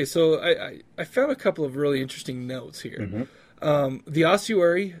funny. Okay, so I found a couple of really interesting notes here. Mm-hmm. The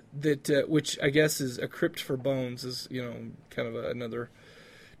ossuary that which I guess is a crypt for bones is kind of another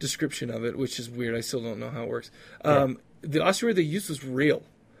description of it, which is weird. I still don't know how it works. The ossuary they used was real.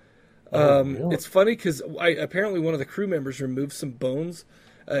 Really? It's funny because apparently one of the crew members removed some bones.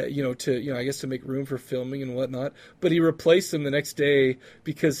 I guess to make room for filming and whatnot. But he replaced them the next day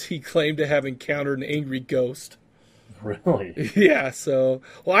because he claimed to have encountered an angry ghost. Really? Yeah. So,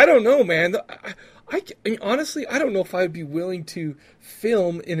 well, I don't know, man. I mean, honestly, I don't know if I'd be willing to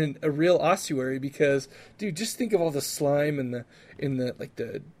film in a real ossuary because, dude, just think of all the slime and the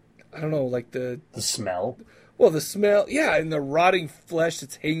I don't know, like the smell. Well, the smell, yeah, and the rotting flesh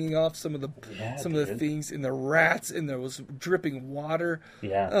that's hanging off some of the things, and the rats, and there was dripping water.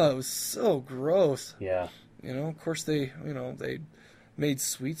 Yeah. Oh, it was so gross. Yeah. You know, of course they made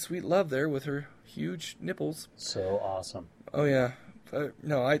sweet, sweet love there with her huge nipples. So awesome. Oh yeah.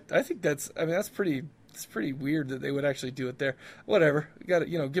 No, I think that's pretty. It's pretty weird that they would actually do it there. Whatever. You got to,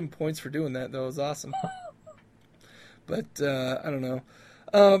 give them points for doing that. That was awesome. But I don't know.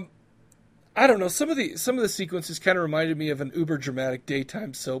 I don't know. Some of the sequences kind of reminded me of an uber dramatic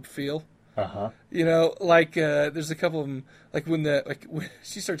daytime soap feel. Like there's a couple of them, like when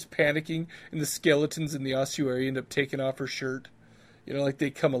she starts panicking and the skeletons in the ossuary end up taking off her shirt. Like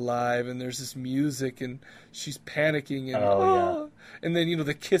they come alive and there's this music and she's panicking and and then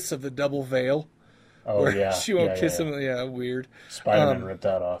the kiss of the double veil. Oh yeah, she won't kiss him. Yeah, weird. Spider-Man ripped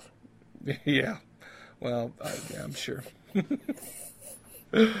that off. Yeah, well, I'm sure.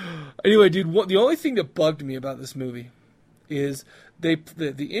 Anyway, dude, the only thing that bugged me about this movie is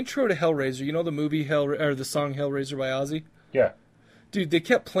the intro to Hellraiser. The movie or the song Hellraiser by Ozzy. Yeah, dude, they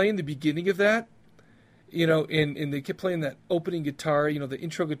kept playing the beginning of that. And they kept playing that opening guitar, the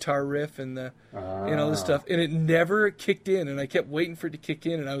intro guitar riff and the all this stuff, and it never kicked in, and I kept waiting for it to kick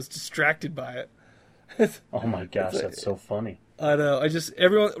in, and I was distracted by it. Oh my gosh, that's so funny. I know.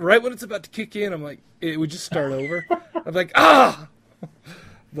 Everyone, right when it's about to kick in, I'm like, it would just start over. I'm like, ah!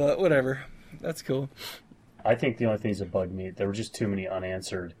 But whatever. That's cool. I think the only things that bugged me, there were just too many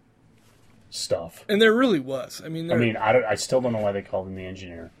unanswered stuff. And there really was. I still don't know why they called him the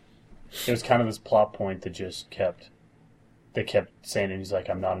engineer. It was kind of this plot point that just kept saying it. He's like,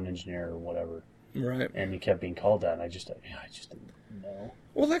 I'm not an engineer or whatever. Right. And he kept being called that, and I just didn't know.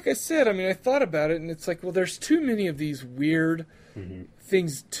 Well, like I said, I thought about it, and it's like, well, there's too many of these weird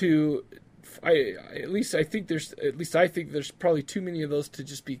things to. I think there's probably too many of those to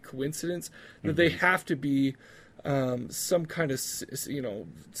just be coincidence. That they have to be some kind of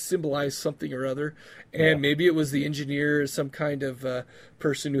symbolize something or other, and maybe it was the engineer, some kind of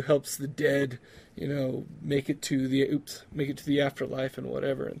person who helps the dead, make it to the afterlife and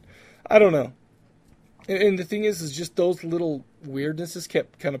whatever. And I don't know. And the thing is just those little weirdnesses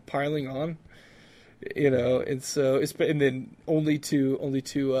kept kind of piling on, and so and then only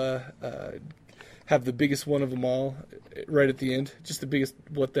to have the biggest one of them all right at the end, just the biggest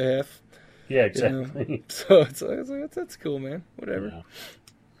what the F. Yeah, exactly. So it's that's cool, man. Whatever. Yeah.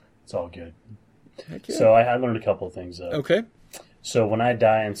 It's all good. Okay. So I learned a couple of things, though. Okay. So when I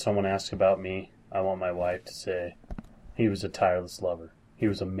die and someone asks about me, I want my wife to say, he was a tireless lover. He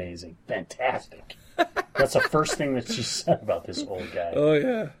was amazing. Fantastic. That's the first thing that she said about this old guy. Oh,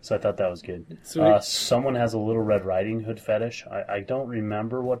 yeah. So I thought that was good. Someone has a Little Red Riding Hood fetish. I don't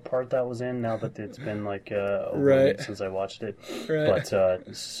remember what part that was in now that it's been like over a week since I watched it. Right.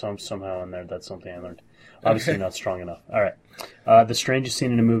 But somehow in there, that's something I learned. Obviously not strong enough. All right. The strangest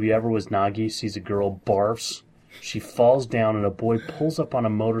scene in a movie ever was Nagi sees a girl barfs. She falls down and a boy pulls up on a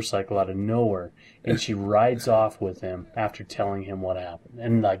motorcycle out of nowhere and she rides off with him after telling him what happened.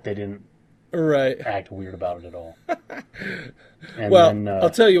 And like they didn't act weird about it at all. And then, I'll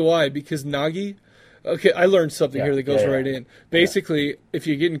tell you why. Because Nagi, okay, I learned something here that goes right in. Basically, if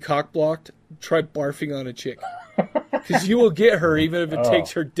you're getting cock blocked, try barfing on a chick, because you will get her even if it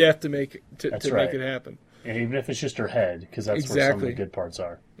takes her death to make make it happen. And even if it's just her head, because that's where some of the good parts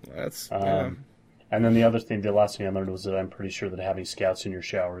are. That's. And then the last thing I learned was that I'm pretty sure that having scouts in your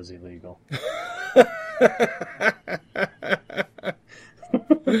shower is illegal.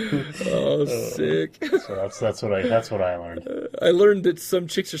 Oh, sick! So that's what I learned. I learned that some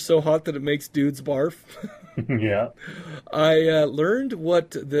chicks are so hot that it makes dudes barf. Yeah. I learned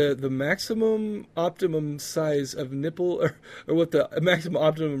what the maximum optimum size of nipple, or what the maximum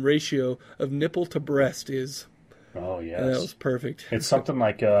optimum ratio of nipple to breast is. Oh, yes. And that was perfect. It's something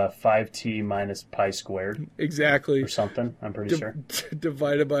like 5t minus pi squared. Exactly. Or something, I'm pretty sure.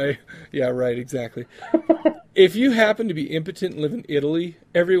 Divided by... Yeah, right, exactly. If you happen to be impotent and live in Italy,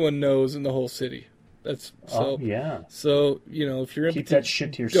 everyone knows in the whole city. That's so. Oh, yeah. So, if you're impotent... Keep that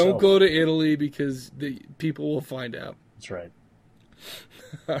shit to yourself. Don't go to Italy because the people will find out. That's right.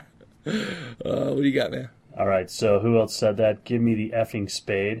 What do you got, man? All right, so who else said that? Give me the effing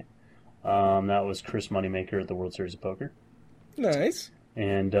spade. That was Chris Moneymaker at the World Series of Poker. Nice.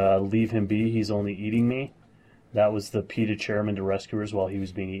 And leave him be, he's only eating me. That was the PETA chairman to rescuers while he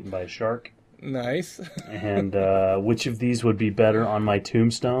was being eaten by a shark. Nice. And which of these would be better on my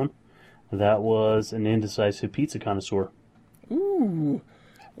tombstone? That was an indecisive pizza connoisseur. Ooh.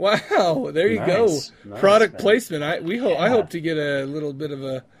 Wow, there you go. Nice, product placement. I hope to get a little bit of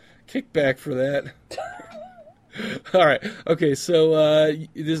a kickback for that. All right. Okay, so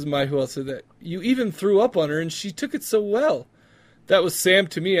this is my who else said that. You even threw up on her, and she took it so well. That was Sam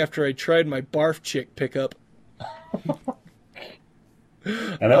to me after I tried my barf chick pickup.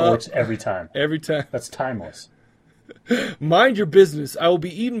 And that works every time. Every time. That's timeless. Mind your business. I will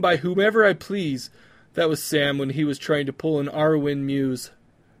be eaten by whomever I please. That was Sam when he was trying to pull an Arwen Muse.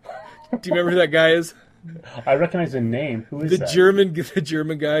 Do you remember who that guy is? I recognize the name. Who is the that? The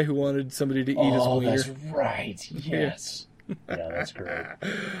German guy who wanted somebody to eat his wiener. That's right. Yes. Yeah, that's great.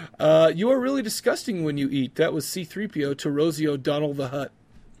 You are really disgusting when you eat. That was C-3PO to Rosie O'Donnell the Hutt.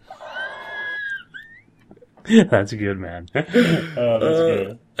 That's good, man. Oh, that's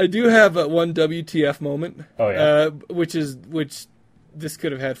good. I do have one WTF moment. Oh, yeah. Which this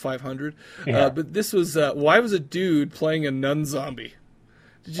could have had 500. Yeah. But this was, why was a dude playing a nun zombie?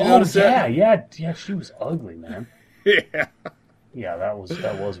 Did you notice that? Yeah, she was ugly, man. Yeah. Yeah, that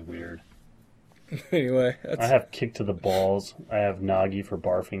was weird. Anyway, I have kick to the balls. I have Nagi for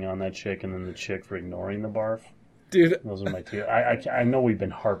barfing on that chick, and then the chick for ignoring the barf. Dude, those are my two. I know we've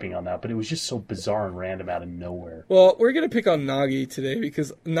been harping on that, but it was just so bizarre and random out of nowhere. Well, we're gonna pick on Nagi today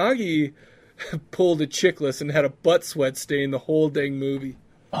because Nagi pulled a chickless and had a butt sweat stain the whole dang movie.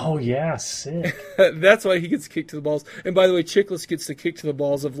 Oh yeah, sick. That's why he gets kicked to the balls. And by the way, Chickless gets the kick to the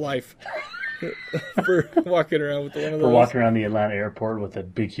balls of life for walking around with one of those. For walking around the Atlanta airport with a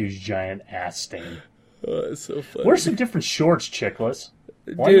big, huge, giant ass stain. Oh, it's so funny. Wear some different shorts, Chickless.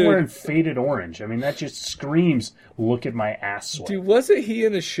 Why are you wearing faded orange? I mean, that just screams, look at my ass sweat. Dude, wasn't he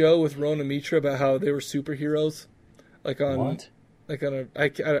in a show with Rona Mitra about how they were superheroes? Like on what? Like on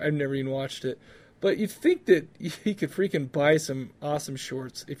I've never even watched it. But you'd think that he could freaking buy some awesome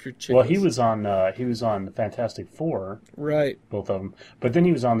shorts if you're Chickless. Well, he was on the Fantastic Four, right? Both of them. But then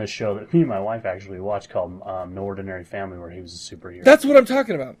he was on this show that me and my wife actually watched called No Ordinary Family, where he was a superhero. That's what I'm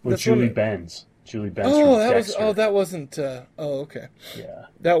talking about. With Julie Benz. Julie Benz. Oh, that wasn't. Okay. Yeah.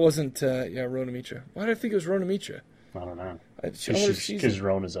 That wasn't. Rona Mitra. Why did I think it was Rona Mitra? I don't know. Because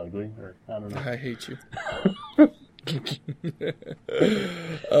Rona's ugly, or I don't know. I hate you.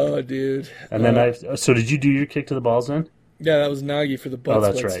 Oh, dude. And then so did you do your kick to the balls then? Yeah, that was Nagi for the butt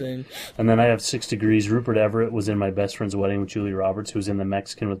that's sweat right. stain. And then I have 6 Degrees. Rupert Everett was in my best friend's wedding with Julie Roberts, who was in The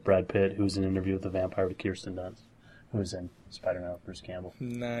Mexican with Brad Pitt, who was in Interview with the Vampire with Kirsten Dunst, who was in Spider-Man with Bruce Campbell.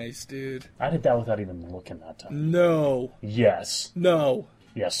 Nice, dude. I did that without even looking that time. No. Yes. No.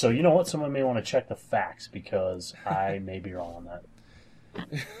 Yes, so you know what? Someone may want to check the facts because I may be wrong on that.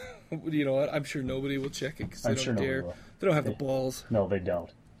 You know what? I'm sure nobody will check it because they don't dare. Will. They don't have the balls. No, they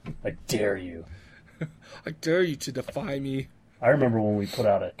don't. I dare you. I dare you to defy me. I remember when we put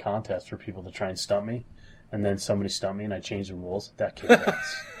out a contest for people to try and stump me, and then somebody stumped me and I changed the rules. That kicked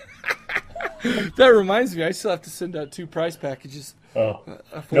ass. That reminds me, I still have to send out 2 prize packages. Oh.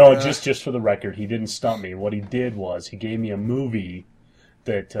 No, just for the record, he didn't stump me. What he did was he gave me a movie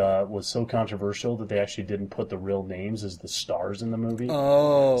that was so controversial that they actually didn't put the real names as the stars in the movie.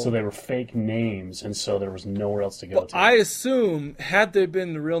 Oh. So they were fake names, and so there was nowhere else to go to. I assume, had there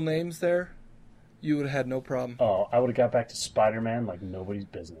been the real names there, you would have had no problem. Oh, I would have got back to Spider-Man like nobody's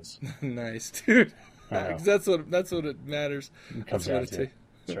business. Nice, dude. That's what it matters. It comes down to.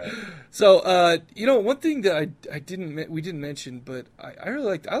 That's right. So, one thing that we didn't mention, but I really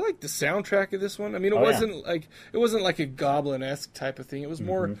liked. I liked the soundtrack of this one. I mean, it wasn't like a Goblin-esque type of thing. It was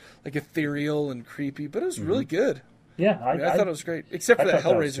more like ethereal and creepy, but it was really good. Yeah, I thought it was great, except for that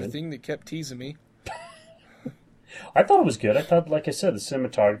Hellraiser thing that kept teasing me. I thought it was good. I thought, like I said, the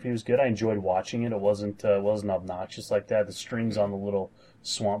cinematography was good. I enjoyed watching it. It wasn't obnoxious like that. The strings on the little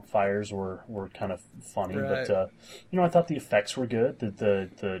swamp fires were kind of funny, right. But I thought the effects were good.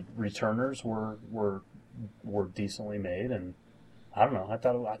 The returners were decently made, and I don't know. I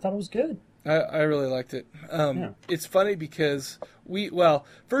thought it was good. I really liked it. It's funny because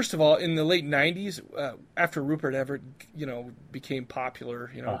first of all, in the late '90s, after Rupert Everett, became popular,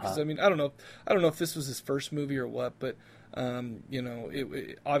 because I mean, I don't know if this was his first movie or what, but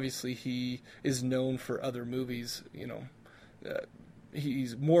obviously he is known for other movies,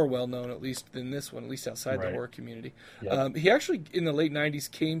 he's more well known at least than this one, at least outside the horror community. Yep. He actually in the late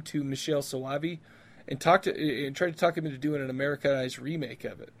 '90s came to Michelle Soavi and tried to talk him into doing an Americanized remake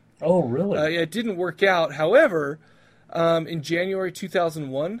of it. Oh, really? It didn't work out. However, in January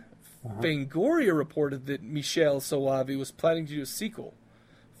 2001, Fangoria reported that Michelle Soavi was planning to do a sequel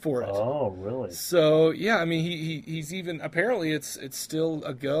for it. Oh, really? So, yeah, I mean, he's even, apparently it's still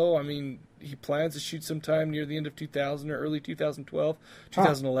a go. I mean, he plans to shoot sometime near the end of 2000 or early 2012.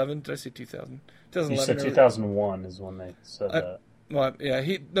 2011. Did I say 2000? 2011. You said 2001 is when they said that. Well, yeah,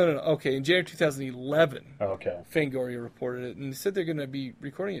 no. Okay, in January 2011. Okay. Fangoria reported it, and they said they're going to be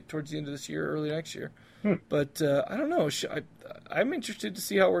recording it towards the end of this year, early next year. But I don't know. I'm interested to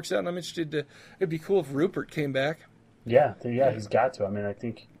see how it works out, and I'm interested to. It'd be cool if Rupert came back. Yeah, he's got to. I mean, I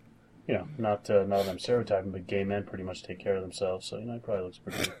think, not that I'm stereotyping, but gay men pretty much take care of themselves, so, he probably looks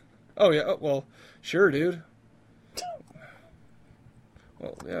pretty good. Oh, yeah. Well, sure, dude.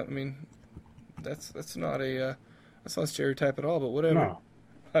 Well, yeah, I mean, that's not a stereotype at all, but whatever. No.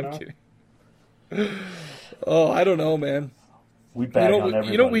 I'm kidding. Oh, I don't know, man. We bag on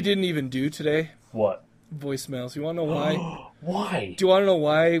everybody. You know what we didn't even do today? What? Voicemails. You want to know why? Why? Do you want to know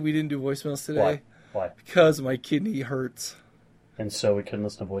why we didn't do voicemails today? Why? Because my kidney hurts. And so we couldn't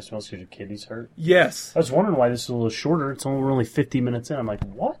listen to voicemails because your kidneys hurt? Yes. I was wondering why this is a little shorter. We're only 50 minutes in. I'm like,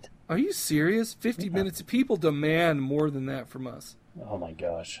 what? Are you serious? 50 minutes? People demand more than that from us. Oh my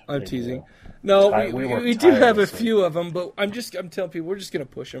gosh. I'm teasing. No, we do have a few of them, but I'm telling people we're just going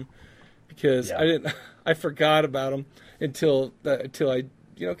to push them because I forgot about them until I,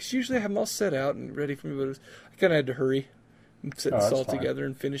 because usually I have them all set out and ready for me, but I kind of had to hurry and set this all together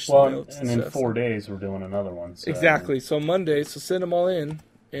and finish some notes. And in 4 days we're doing another one. So. Exactly. So Monday, so send them all in,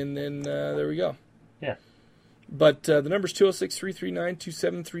 and then there we go. Yeah. But the number's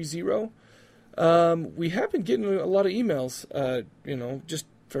 206-339-2730. We have been getting a lot of emails, just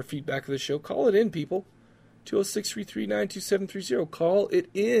for feedback of the show. Call it in, people. 206-339-2730. Call it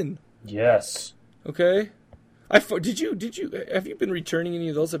in. Yes. Okay. Have you been returning any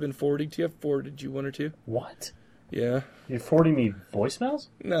of those I've been forwarding to you? I've forwarded you one or two. What? Yeah. You're forwarding me voicemails?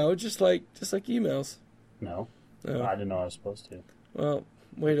 No, just like emails. No. Oh. I didn't know I was supposed to. Well,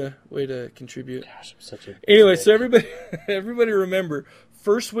 way to contribute. Gosh, I'm such a Anyway, so everybody remember,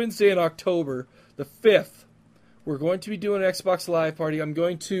 first Wednesday in October, the 5th, we're going to be doing an Xbox Live party. I'm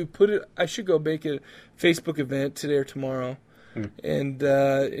going to I should go make a Facebook event today or tomorrow. And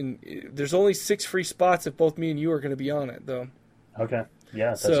there's only 6 free spots if both me and you are going to be on it, though. Okay.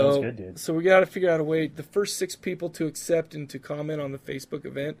 Yeah, that sounds good, dude. So we got to figure out a way. The first 6 people to accept and to comment on the Facebook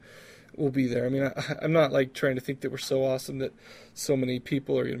event will be there. I mean, I'm not like trying to think that we're so awesome that so many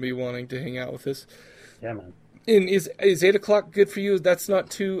people are going to be wanting to hang out with us. Yeah, man. And is 8 o'clock good for you? That's not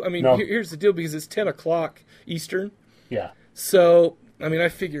too. I mean, no. Here's the deal, because it's 10 o'clock Eastern. Yeah. So I mean, I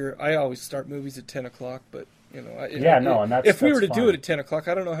figure I always start movies at 10 o'clock, but. And that's if we were to fine. do it at 10 o'clock,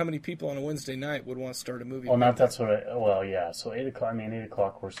 I don't know how many people on a Wednesday night would want to start a movie. Well, yeah. So 8 o'clock. I mean, 8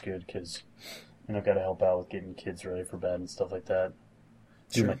 o'clock works good because got to help out with getting kids ready for bed and stuff like that.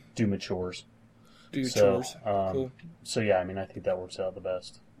 Do my chores. Do your chores. Cool. So yeah, I mean, I think that works out the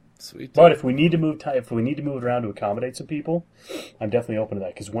best. Sweet. But if we need to move it around to accommodate some people, I'm definitely open to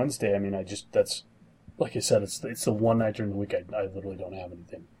that. Because Wednesday, I mean, that's like I said, it's the one night during the week I literally don't have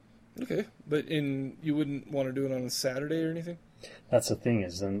anything. Okay, but you wouldn't want to do it on a Saturday or anything? That's the thing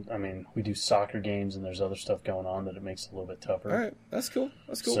is, then I mean, we do soccer games and there's other stuff going on that it makes it a little bit tougher. All right, that's cool.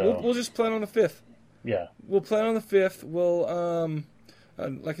 So, we'll just plan on the 5th. Yeah. We'll plan on the 5th. We'll,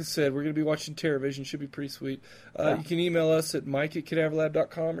 like I said, we're going to be watching TerraVision. Should be pretty sweet. You can email us at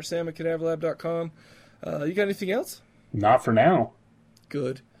mike@cadaverlab.com or sam@cadaverlab.com. You got anything else? Not for now.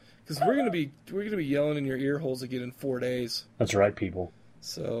 Good, because we're gonna be yelling in your ear holes again in 4 days. That's right, people.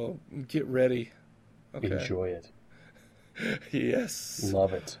 So get ready. Okay. Enjoy it. Yes.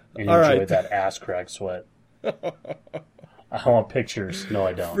 Love it. And All enjoy right. that ass crack sweat. I want pictures. No,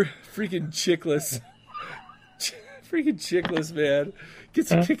 I don't. Freaking chickless. Freaking chickless, man.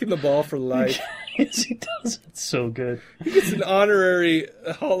 Gets a kick in the ball for life. Yes, he does. It's so good. He gets an honorary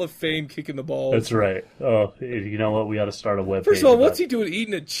Hall of Fame kick in the ball. That's right. Oh, you know what? We ought to start a webpage. First of all, what's he doing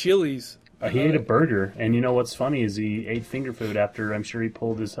eating at Chili's? He ate a burger, and you know what's funny is he ate finger food after I'm sure he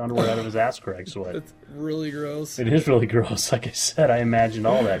pulled his underwear out of his ass crack sweat. It's really gross. It is really gross. Like I said, I imagined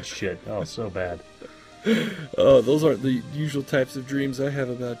all that shit. Oh, so bad. Oh, those aren't the usual types of dreams I have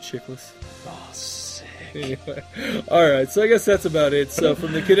about chickless. Oh, sick. Anyway. All right, so I guess that's about it. So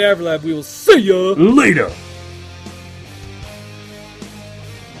from the Cadaver Lab, we will see ya later.